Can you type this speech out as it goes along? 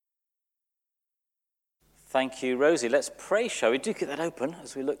Thank you, Rosie. Let's pray, shall we? Do get that open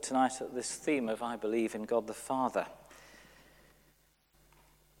as we look tonight at this theme of I believe in God the Father.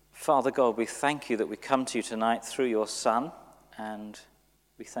 Father God, we thank you that we come to you tonight through your Son, and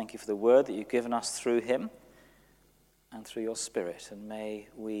we thank you for the word that you've given us through him and through your Spirit. And may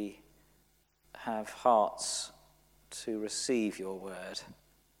we have hearts to receive your word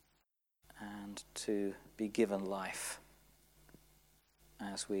and to be given life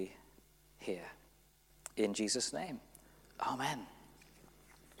as we hear. In Jesus' name, amen.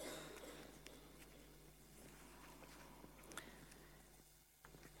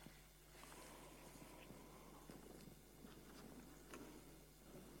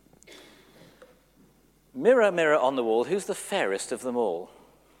 Mirror, mirror on the wall, who's the fairest of them all?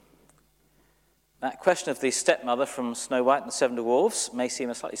 That question of the stepmother from Snow White and the Seven Dwarfs may seem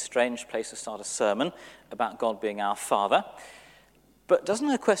a slightly strange place to start a sermon about God being our Father. But doesn't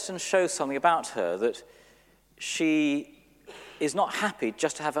her question show something about her, that she is not happy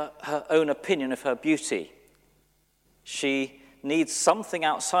just to have her own opinion of her beauty? She needs something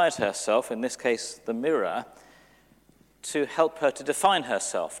outside herself, in this case the mirror, to help her to define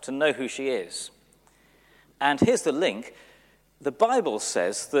herself, to know who she is. And here's the link. The Bible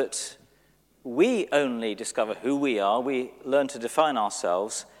says that we only discover who we are, we learn to define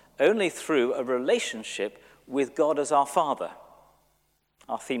ourselves only through a relationship with God as our Father.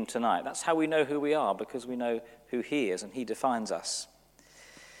 Our theme tonight. That's how we know who we are, because we know who he is and he defines us.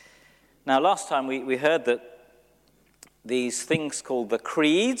 Now, last time we heard that these things called the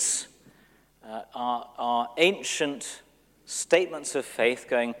creeds are ancient statements of faith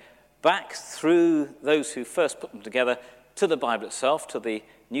going back through those who first put them together to the Bible itself, to the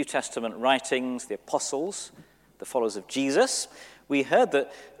New Testament writings, the apostles, the followers of Jesus. We heard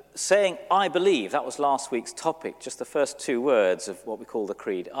that saying, I believe, that was last week's topic, just the first two words of what we call the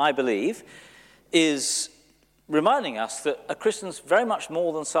creed. I believe is reminding us that a Christian's very much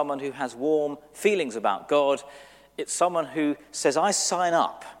more than someone who has warm feelings about God. It's someone who says, I sign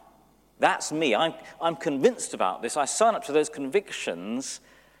up. That's me. I'm convinced about this. I sign up to those convictions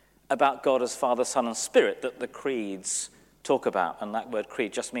about God as Father, Son, and Spirit that the creeds talk about. And that word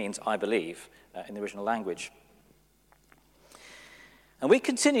creed just means I believe in the original language. And we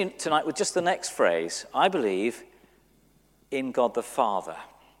continue tonight with just the next phrase, I believe in God the Father.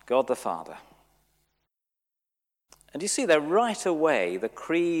 God the Father. And you see there right away, the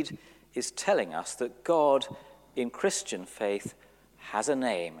creed is telling us that God in Christian faith has a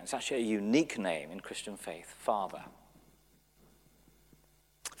name. It's actually a unique name in Christian faith, Father.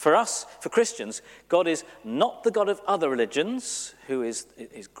 For us, for Christians, God is not the God of other religions, who is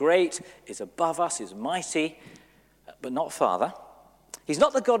great, is above us, is mighty, but not Father. He's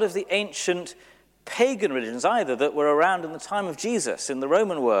not the God of the ancient pagan religions either that were around in the time of Jesus in the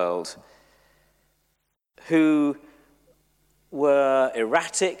Roman world, who were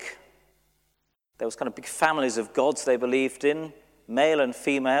erratic. There was kind of big families of gods they believed in, male and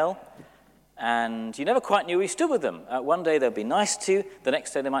female, and you never quite knew where you stood with them. One day they'd be nice to you, the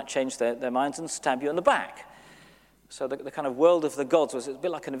next day they might change their minds and stab you in the back. So the kind of world of the gods was a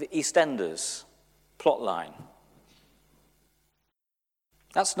bit like kind of EastEnders plot line.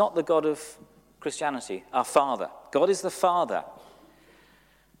 That's not the God of Christianity, our Father. God is the Father.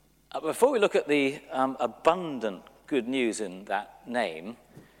 Before we look at the abundant good news in that name,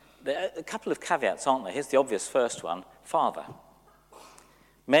 there are a couple of caveats, aren't there? Here's the obvious first one, Father.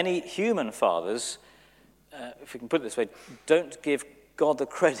 Many human fathers, if we can put it this way, don't give God the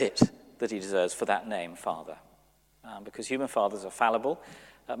credit that he deserves for that name, Father. Because human fathers are fallible.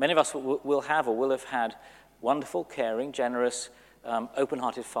 Many of us will have or will have had wonderful, caring, generous,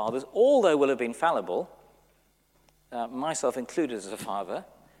 open-hearted fathers, all though will have been fallible, myself included as a father.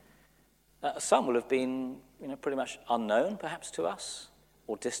 Some will have been, pretty much unknown, perhaps, to us,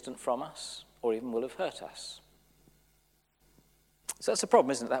 or distant from us, or even will have hurt us. So that's a problem,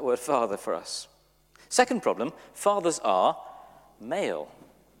 isn't it, that word father for us? Second problem, fathers are male.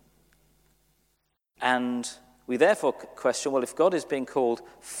 And we therefore question, well, if God is being called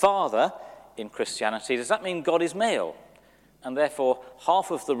Father in Christianity, does that mean God is male? And therefore,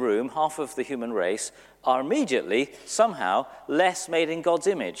 half of the room, half of the human race, are immediately, somehow, less made in God's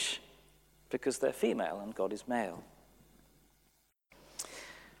image, because they're female and God is male.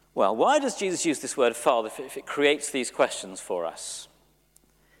 Well, why does Jesus use this word Father if it creates these questions for us?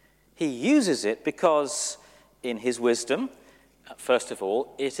 He uses it because, in his wisdom, first of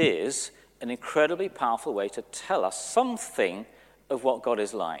all, it is an incredibly powerful way to tell us something of what God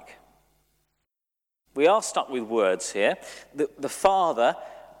is like. We are stuck with words here. The Father,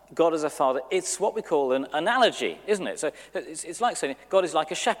 God as a father, it's what we call an analogy, isn't it? So it's like saying God is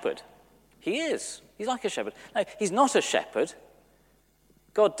like a shepherd. He is. He's like a shepherd. No, he's not a shepherd.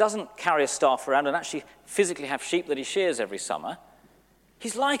 God doesn't carry a staff around and actually physically have sheep that he shears every summer.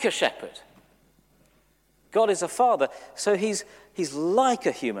 He's like a shepherd. God is a father, so he's like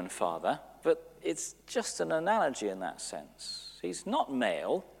a human father, but it's just an analogy in that sense. He's not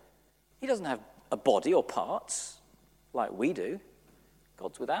male. He doesn't have a body or parts like we do.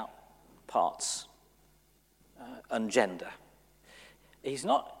 God's without parts and gender. He's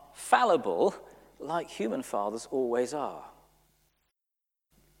not fallible like human fathers always are.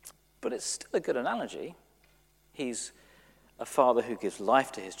 But it's still a good analogy. He's a father who gives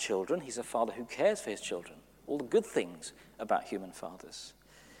life to his children. He's a father who cares for his children. All the good things about human fathers.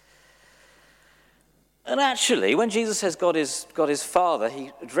 And actually, when Jesus says God is Father,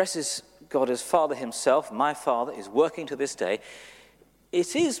 he addresses God as Father himself. My Father is working to this day.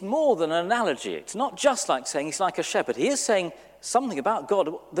 It is more than an analogy. It's not just like saying he's like a shepherd. He is saying something about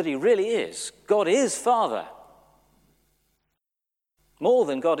God that he really is. God is Father. More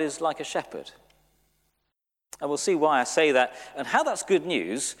than God is like a shepherd. And we'll see why I say that and how that's good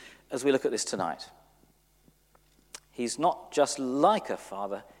news as we look at this tonight. He's not just like a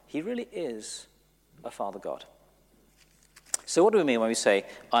father, he really is a Father God. So what do we mean when we say,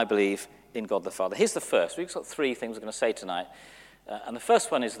 I believe in God the Father? Here's the first. We've got three things we're going to say tonight. And the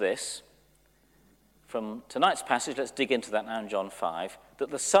first one is this. From tonight's passage, let's dig into that now in John 5,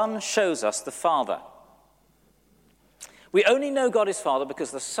 that the Son shows us the Father. We only know God is Father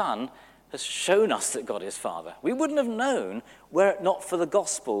because the Son has shown us that God is Father. We wouldn't have known were it not for the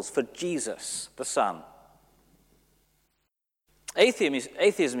Gospels, for Jesus, the Son.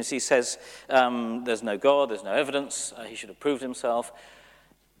 Atheism, you see, says there's no God, there's no evidence, he should have proved himself.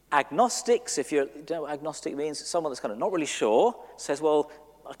 Agnostics, if you don't know what agnostic means, it's someone that's kind of not really sure, says, well,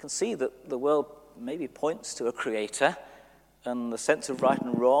 I can see that the world maybe points to a creator, and the sense of right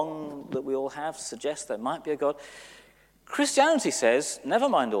and wrong that we all have suggests there might be a God. Christianity says, never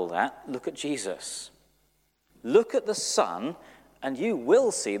mind all that, look at Jesus. Look at the Son, and you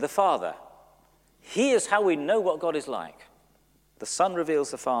will see the Father. Here's how we know what God is like. The Son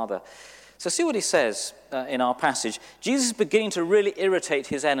reveals the Father. So see what he says in our passage. Jesus is beginning to really irritate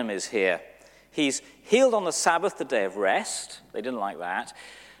his enemies here. He's healed on the Sabbath, the day of rest. They didn't like that.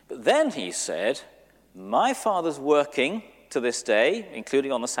 But then he said, my Father's working to this day,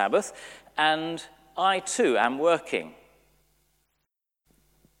 including on the Sabbath, and I too am working.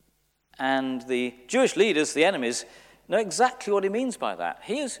 And the Jewish leaders, the enemies, know exactly what he means by that.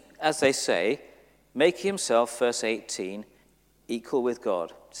 He is, as they say, making himself, verse 18, equal with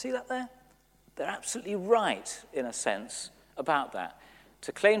God. See that there? They're absolutely right, in a sense, about that.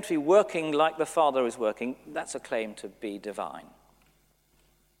 To claim to be working like the Father is working, that's a claim to be divine.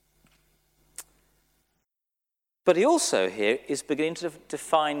 But he also here is beginning to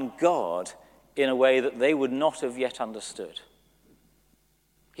define God in a way that they would not have yet understood.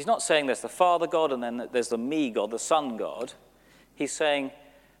 He's not saying there's the Father God and then there's the me God, the Son God. He's saying,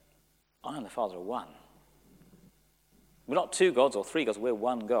 I and the Father are one. We're not two gods or three gods, we're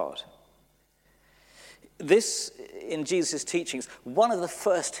one God. This, in Jesus' teachings, one of the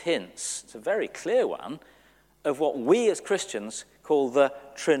first hints, it's a very clear one, of what we as Christians call the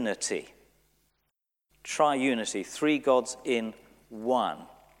Trinity. Triunity, three gods in one.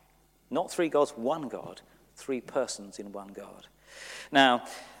 Not three gods, one God. Three persons in one God. Now,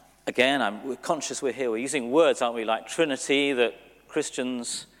 again, we're conscious we're using words, aren't we, like Trinity, that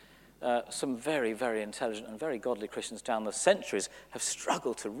Christians, some very, very intelligent and very godly Christians down the centuries have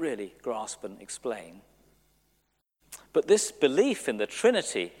struggled to really grasp and explain. But this belief in the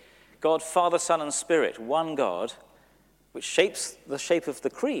Trinity, God, Father, Son, and Spirit, one God, which shapes the shape of the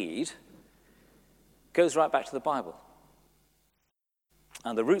creed, goes right back to the Bible.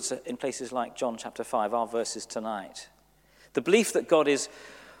 And the roots are in places like John chapter 5, our verses tonight. The belief that God is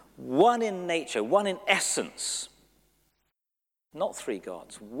one in nature, one in essence. Not three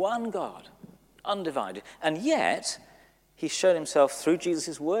gods, one God, undivided. And yet, he's shown himself through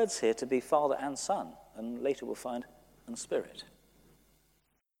Jesus' words here to be Father and Son. And later we'll find, and Spirit.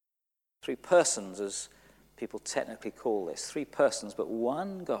 Three persons, as people technically call this. Three persons, but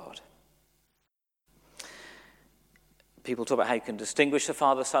one God. People talk about how you can distinguish the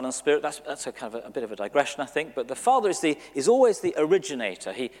Father, Son, and Spirit. That's a kind of a bit of a digression, I think. But the Father is always the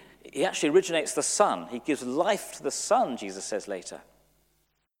originator. He actually originates the Son. He gives life to the Son, Jesus says later.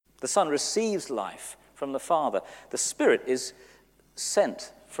 The Son receives life from the Father. The Spirit is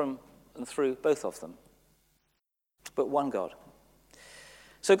sent from and through both of them. But one God.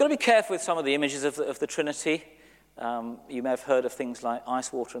 So we've got to be careful with some of the images of the Trinity. You may have heard of things like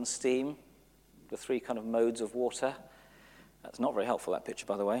ice, water, and steam, the three kind of modes of water. That's not very helpful, that picture,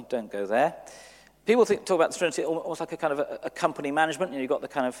 by the way. Don't go there. People talk about the Trinity almost like a kind of a company management. You've got the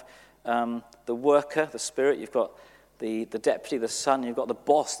kind of the worker, the Spirit. You've got the deputy, the Son. You've got the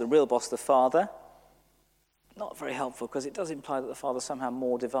boss, the real boss, the Father. Not very helpful, because it does imply that the Father's somehow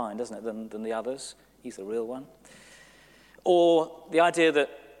more divine, doesn't it, than the others. He's the real one. Or the idea that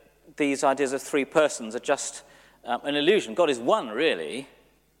these ideas of three persons are just an illusion. God is one, really.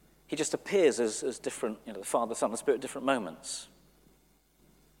 He just appears as different, the Father, the Son, and the Spirit at different moments.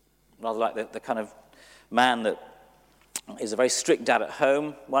 Rather like the kind of man that is a very strict dad at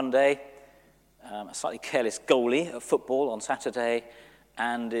home one day, a slightly careless goalie at football on Saturday,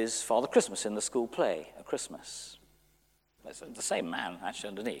 and is Father Christmas in the school play at Christmas. It's the same man, actually,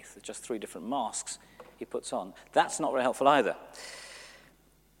 underneath. It's just three different masks he puts on. That's not very helpful either.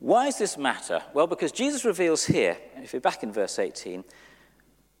 Why does this matter? Well, because Jesus reveals here, if you're back in verse 18,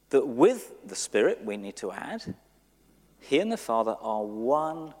 that with the Spirit, we need to add, he and the Father are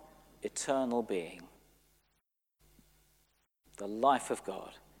one eternal being. The life of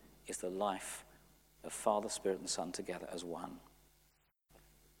God is the life of Father, Spirit, and Son together as one.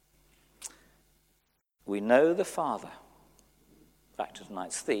 We know the Father, back to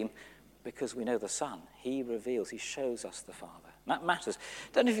tonight's theme, because we know the Son. He reveals, he shows us the Father. And that matters.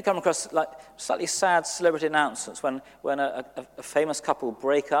 Don't know if you come across like slightly sad celebrity announcements when a famous couple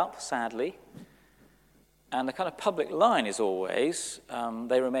break up, sadly, and the kind of public line is always,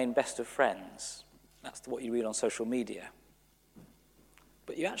 they remain best of friends. That's what you read on social media.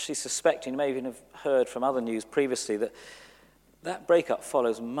 But you actually suspect, and you may even have heard from other news previously, that breakup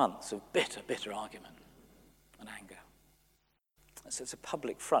follows months of bitter argument and anger. So it's a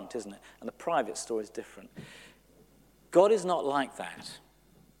public front, isn't it? And the private story is different. God is not like that.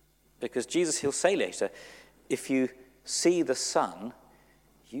 Because Jesus, he'll say later, if you see the Son,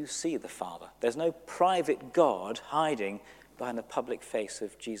 you see the Father. There's no private God hiding behind the public face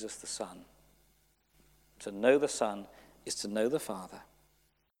of Jesus the Son. To know the Son is to know the Father.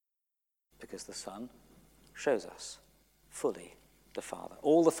 Because the Son shows us fully the Father.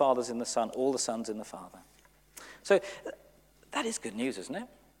 All the Father's in the Son, all the Son's in the Father. So that is good news, isn't it?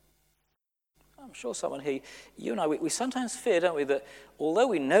 I'm sure someone here, you and I, we sometimes fear, don't we, that although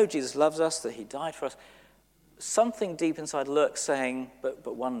we know Jesus loves us, that he died for us, something deep inside lurks saying,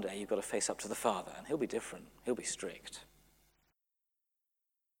 but one day you've got to face up to the Father, and he'll be different. He'll be strict.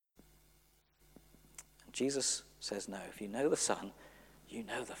 And Jesus says, no, if you know the Son, you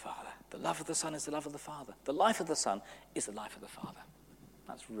know the Father. The love of the Son is the love of the Father. The life of the Son is the life of the Father.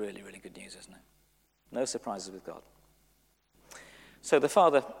 That's really, really good news, isn't it? No surprises with God. So the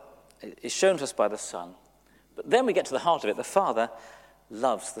Father is shown to us by the Son. But then we get to the heart of it. The Father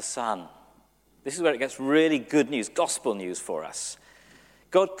loves the Son. This is where it gets really good news, gospel news for us.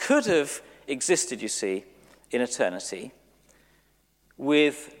 God could have existed, you see, in eternity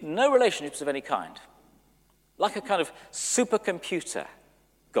with no relationships of any kind. Like a kind of supercomputer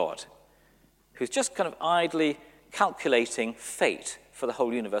God who's just kind of idly calculating fate for the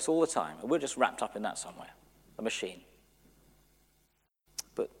whole universe all the time. And we're just wrapped up in that somewhere, a machine.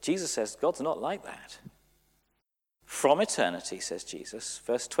 But Jesus says God's not like that. From eternity, says Jesus,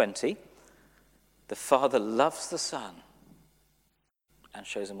 verse 20, the Father loves the Son and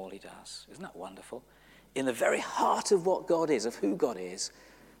shows him all he does. Isn't that wonderful? In the very heart of what God is, of who God is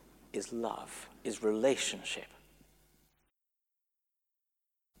love, is relationship.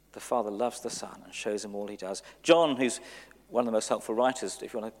 The Father loves the Son and shows him all he does. John, who's one of the most helpful writers,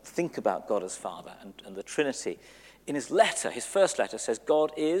 if you want to think about God as Father and the Trinity, in his letter, his first letter, says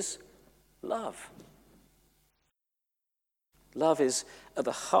God is love. Love is at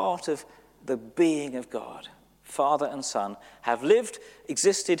the heart of the being of God. Father and Son have lived,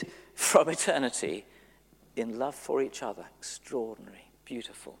 existed from eternity in love for each other. Extraordinary,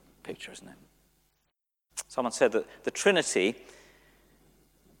 beautiful picture, isn't it? Someone said that the Trinity,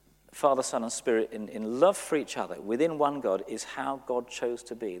 Father, Son, and Spirit, in love for each other, within one God, is how God chose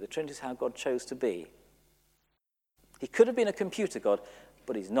to be. The Trinity is how God chose to be. He could have been a computer God,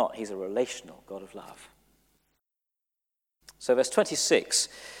 but he's not. He's a relational God of love. So verse 26,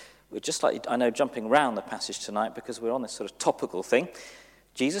 we're just like, I know, jumping around the passage tonight because we're on this sort of topical thing.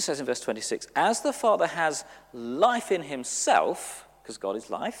 Jesus says in verse 26, as the Father has life in himself, because God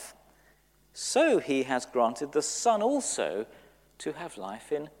is life, so he has granted the Son also to have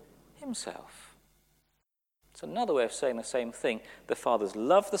life in himself. It's another way of saying the same thing. The Father's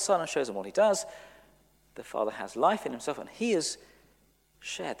loved the Son and shows him what he does. The Father has life in himself, and he has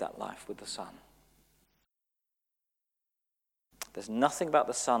shared that life with the Son. There's nothing about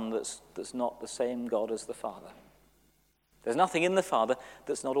the Son that's not the same God as the Father. There's nothing in the Father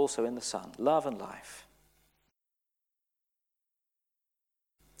that's not also in the Son. Love and life.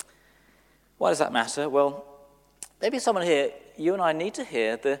 Why does that matter? Well, maybe someone here, you and I need to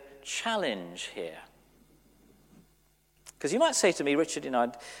hear the challenge here. Because you might say to me, Richard,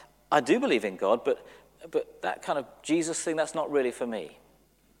 I do believe in God, but that kind of Jesus thing, that's not really for me.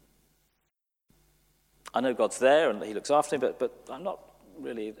 I know God's there and he looks after me, but I'm not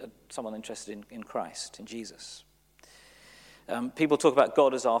really someone interested in Christ, in Jesus. People talk about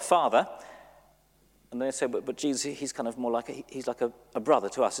God as our Father, and they say, but Jesus, he's kind of more like he's like a brother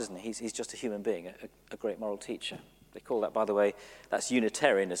to us, isn't he? He's just a human being, a great moral teacher. They call that, by the way, that's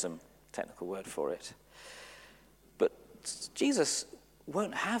Unitarianism, technical word for it. But Jesus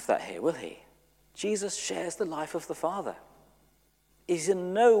won't have that here, will he? Jesus shares the life of the Father. He's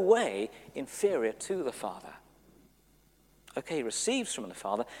in no way inferior to the Father. Okay, he receives from the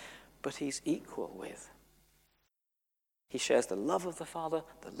Father, but he's equal with. He shares the love of the Father,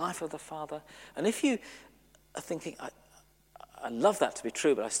 the life of the Father. And if you are thinking, I love that to be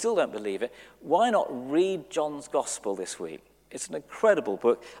true, but I still don't believe it, why not read John's Gospel this week? It's an incredible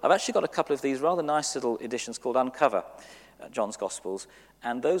book. I've actually got a couple of these rather nice little editions called Uncover John's Gospels,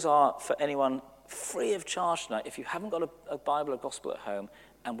 and those are for anyone free of charge tonight. If you haven't got a Bible or Gospel at home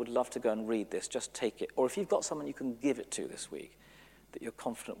and would love to go and read this, just take it. Or if you've got someone you can give it to this week that you're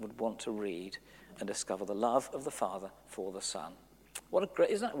confident would want to read and discover the love of the Father for the Son.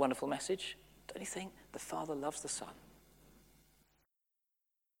 Isn't that a wonderful message? Don't you think? The Father loves the Son.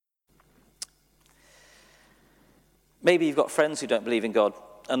 Maybe you've got friends who don't believe in God,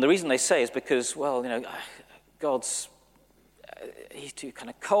 and the reason they say is because, well, God's he's too kind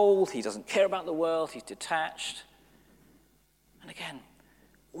of cold, he doesn't care about the world, he's detached. And again,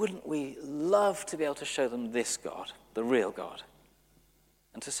 wouldn't we love to be able to show them this God, the real God?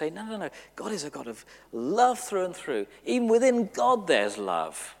 And to say, no, God is a God of love through and through. Even within God there's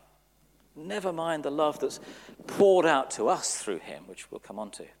love. Never mind the love that's poured out to us through him, which we'll come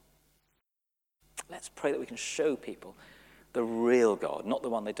on to. Let's pray that we can show people the real God, not the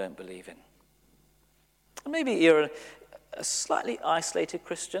one they don't believe in. And maybe you're a slightly isolated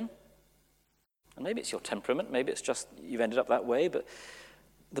Christian, and maybe it's your temperament, maybe it's just you've ended up that way, but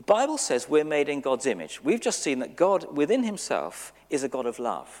the Bible says we're made in God's image. We've just seen that God within himself is a God of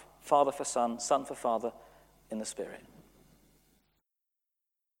love, Father for Son, Son for Father in the Spirit.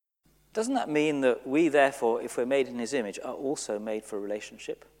 Doesn't that mean that we, therefore, if we're made in his image, are also made for a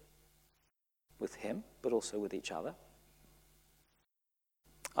relationship with him, but also with each other?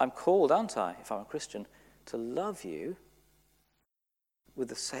 I'm called, aren't I, if I'm a Christian, to love you with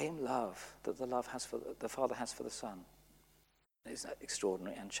the same love that the Father has for the Son. Isn't that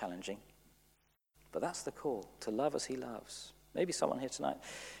extraordinary and challenging? But that's the call, to love as he loves. Maybe someone here tonight,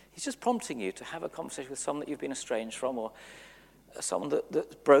 he's just prompting you to have a conversation with someone that you've been estranged from, or someone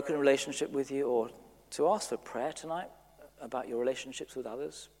that's broken a relationship with you, or to ask for prayer tonight about your relationships with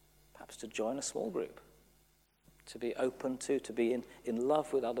others, perhaps to join a small group, to be open to be in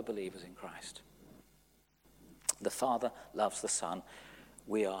love with other believers in Christ. The Father loves the Son.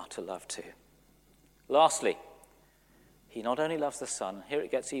 We are to love too. Lastly, he not only loves the Son, here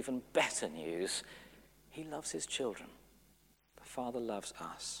it gets even better news, he loves his children. The Father loves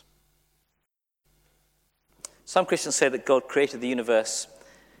us. Some Christians say that God created the universe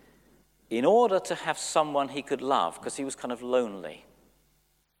in order to have someone he could love, because he was kind of lonely.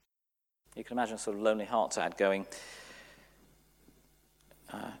 You can imagine a sort of Lonely Hearts ad going,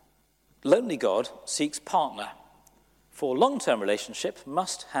 lonely God seeks partner. For long-term relationship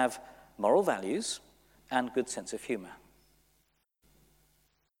must have moral values and good sense of humor.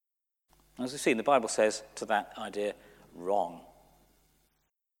 As we've seen, the Bible says to that idea, wrong.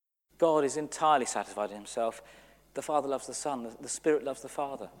 God is entirely satisfied in himself. The Father loves the Son. The Spirit loves the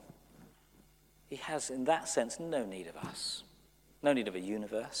Father. He has, in that sense, no need of us. No need of a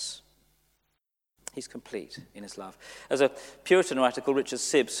universe. He's complete in his love. There's a Puritan writer called Richard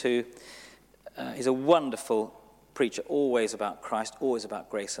Sibbes who is a wonderful preacher, always about Christ, always about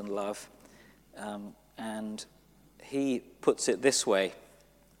grace and love. And he puts it this way,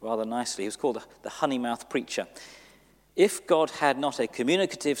 rather nicely. He was called the honey-mouthed preacher. If God had not a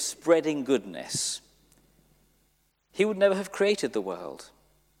communicative, spreading goodness, he would never have created the world.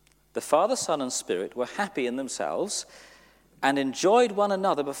 The Father, Son, and Spirit were happy in themselves and enjoyed one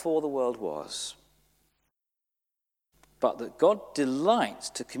another before the world was. But that God delights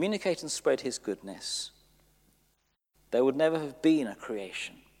to communicate and spread his goodness, there would never have been a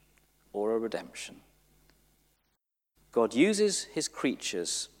creation or a redemption. God uses his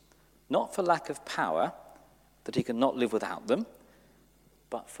creatures not for lack of power, that he cannot live without them,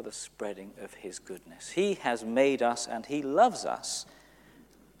 but for the spreading of his goodness. He has made us and he loves us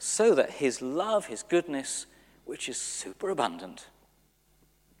so that his love, his goodness, which is superabundant,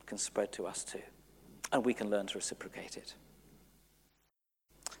 can spread to us too. And we can learn to reciprocate it.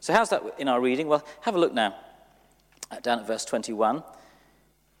 So how's that in our reading? Well, have a look now. Down at verse 21.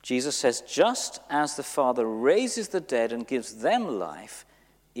 Jesus says, just as the Father raises the dead and gives them life,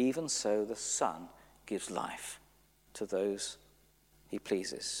 even so the Son gives life to those he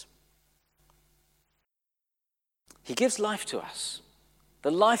pleases. He gives life to us.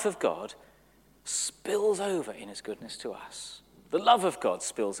 The life of God spills over in his goodness to us. The love of God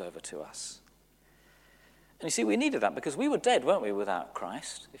spills over to us. And you see, we needed that because we were dead, weren't we, without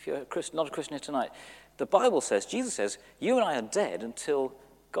Christ? If you're not a Christian here tonight, the Bible says, Jesus says, you and I are dead until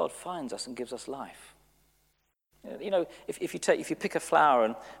God finds us and gives us life. You know, if you pick a flower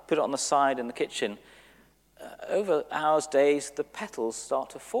and put it on the side in the kitchen, over hours, days, the petals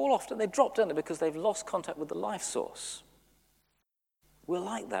start to fall off, and they drop, don't they, because they've lost contact with the life source. We're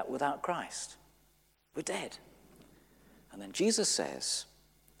like that without Christ. We're dead. And then Jesus says,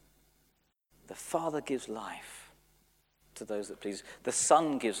 the Father gives life to those that please. The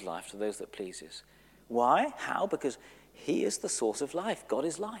Son gives life to those that pleases. Why? How? Because he is the source of life. God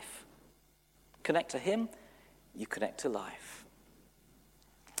is life. Connect to him, you connect to life.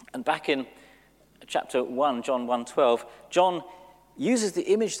 And back in chapter 1, John 1:12, John uses the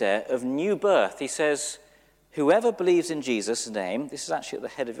image there of new birth. He says, whoever believes in Jesus' name, this is actually at the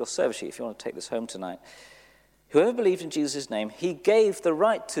head of your service sheet if you want to take this home tonight. Whoever believed in Jesus' name, he gave the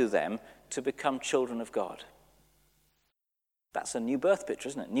right to them to become children of God. That's a new birth picture,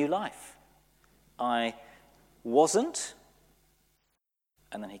 isn't it? New life. I wasn't,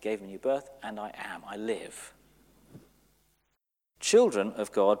 and then he gave me new birth, and I am. I live. Children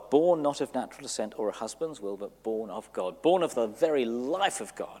of God, born not of natural descent or a husband's will, but born of God. Born of the very life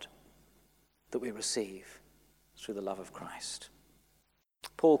of God that we receive through the love of Christ.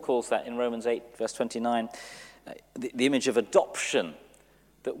 Paul calls that in Romans 8, verse 29, the image of adoption,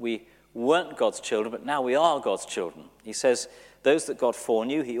 that we weren't God's children, but now we are God's children. He says, those that God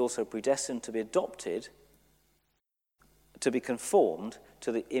foreknew, he also predestined to be adopted, to be conformed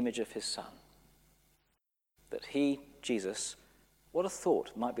to the image of his Son. That he, Jesus, what a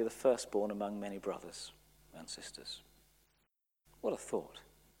thought, might be the firstborn among many brothers and sisters. What a thought.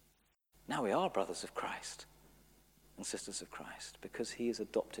 Now we are brothers of Christ and sisters of Christ because he has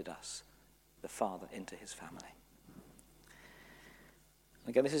adopted us, the Father, into his family.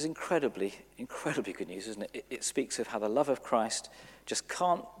 Again, this is incredibly, incredibly good news, isn't it? It speaks of how the love of Christ just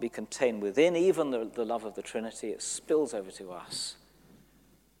can't be contained within even the love of the Trinity. It spills over to us.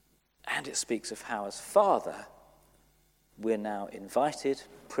 And it speaks of how, as Father, we're now invited,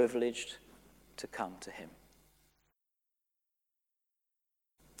 privileged to come to him.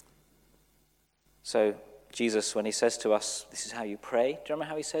 So Jesus, when he says to us, this is how you pray, do you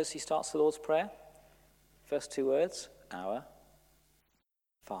remember how he says he starts the Lord's Prayer? First two words, our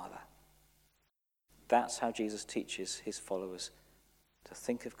Father. That's how Jesus teaches his followers to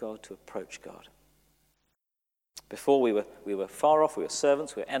think of God, to approach God. Before we were far off, we were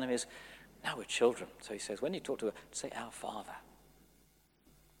servants, we were enemies. Now we're children. So he says, when you talk to her, say, our Father.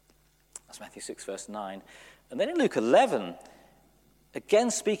 That's Matthew 6, verse 9. And then in Luke 11,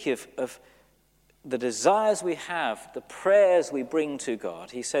 again speaking of the desires we have, the prayers we bring to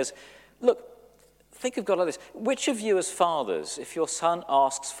God, he says, look, think of God like this. Which of you as fathers, if your son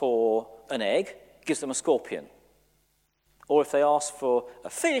asks for an egg, gives them a scorpion? Or if they ask for a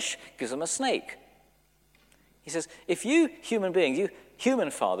fish, gives them a snake? He says, if you human beings, you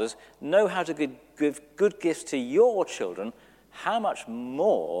human fathers, know how to give good gifts to your children, how much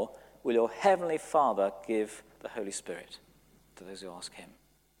more will your heavenly Father give the Holy Spirit to those who ask him?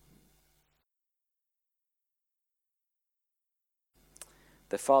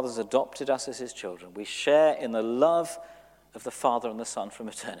 The Father's adopted us as his children. We share in the love of the Father and the Son from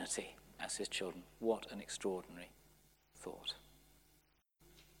eternity as his children. What an extraordinary thought.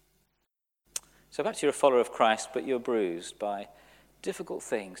 So perhaps you're a follower of Christ, but you're bruised by difficult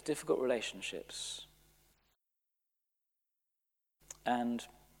things, difficult relationships. And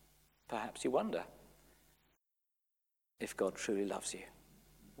perhaps you wonder if God truly loves you.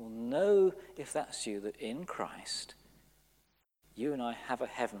 Well, know, if that's you, that in Christ, you and I have a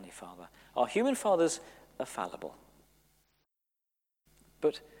heavenly Father. Our human fathers are fallible.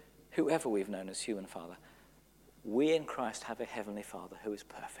 But whoever we've known as human father, we in Christ have a heavenly Father who is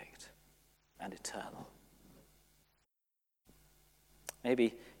perfect and eternal.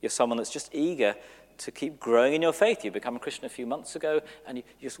 Maybe you're someone that's just eager to keep growing in your faith. You became a Christian a few months ago and you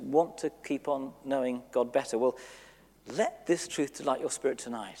just want to keep on knowing God better. Well, let this truth delight your spirit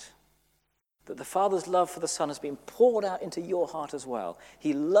tonight. That the Father's love for the Son has been poured out into your heart as well.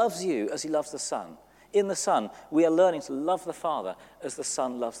 He loves you as he loves the Son. In the Son, we are learning to love the Father as the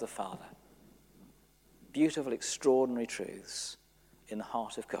Son loves the Father. Beautiful, extraordinary truths in the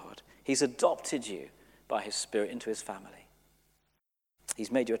heart of God. He's adopted you by his Spirit into his family.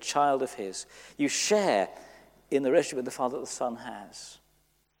 He's made you a child of his. You share in the relationship with the Father that the Son has.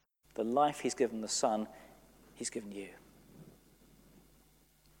 The life he's given the Son, he's given you.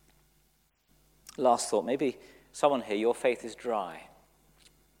 Last thought, maybe someone here, your faith is dry.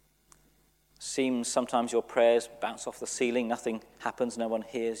 Seems sometimes your prayers bounce off the ceiling, nothing happens, no one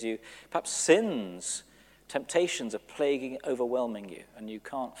hears you. Perhaps sins, temptations are plaguing, overwhelming you, and you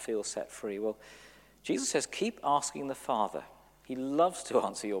can't feel set free. Well, Jesus says, keep asking the Father. He loves to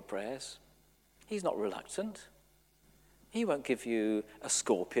answer your prayers. He's not reluctant. He won't give you a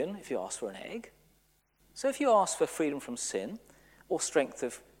scorpion if you ask for an egg. So if you ask for freedom from sin, or strength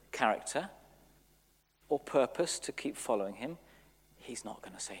of character, or purpose to keep following him, he's not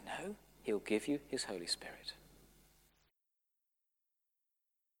going to say no. He'll give you his Holy Spirit.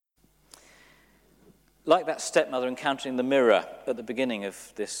 Like that stepmother encountering the mirror at the beginning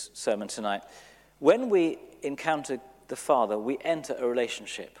of this sermon tonight, when we encounter the Father, we enter a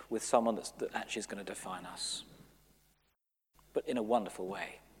relationship with someone that actually is going to define us, but in a wonderful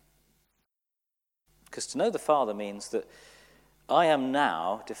way. Because to know the Father means that I am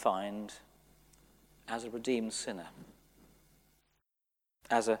now defined as a redeemed sinner,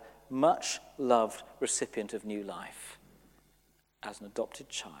 as a much-loved recipient of new life, as an adopted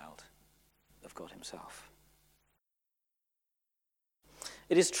child of God himself.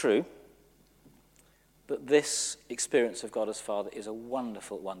 It is true that this experience of God as Father is a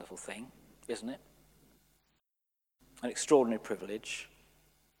wonderful, wonderful thing, isn't it? An extraordinary privilege,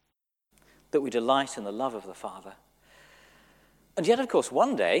 that we delight in the love of the Father. And yet, of course,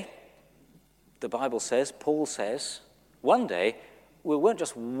 one day, the Bible says, Paul says, one day, we won't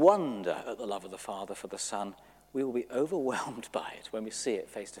just wonder at the love of the Father for the Son, we will be overwhelmed by it when we see it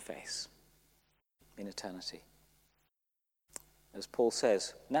face to face in eternity. As Paul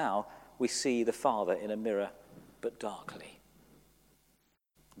says, now we see the Father in a mirror, but darkly.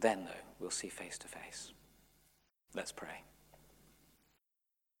 Then, though, we'll see face to face. Let's pray.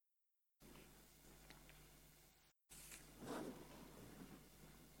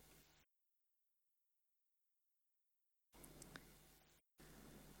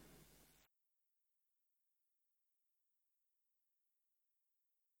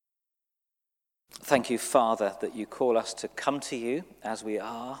 Thank you, Father, that you call us to come to you as we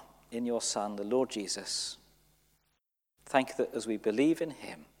are in your Son, the Lord Jesus. Thank you that as we believe in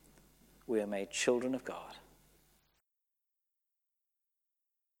him, we are made children of God.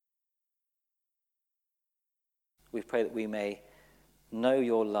 We pray that we may know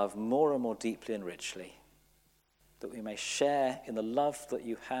your love more and more deeply and richly, that we may share in the love that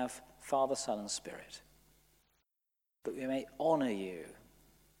you have, Father, Son, and Spirit, that we may honor you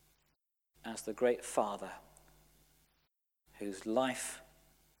as the great Father whose life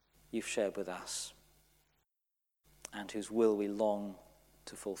you've shared with us and whose will we long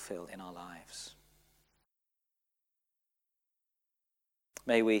to fulfill in our lives.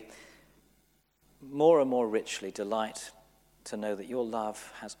 May we more and more richly delight to know that your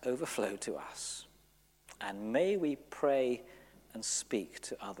love has overflowed to us, and may we pray and speak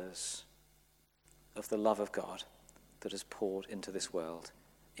to others of the love of God that has poured into this world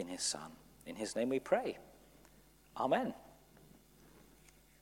in his Son. In his name we pray. Amen.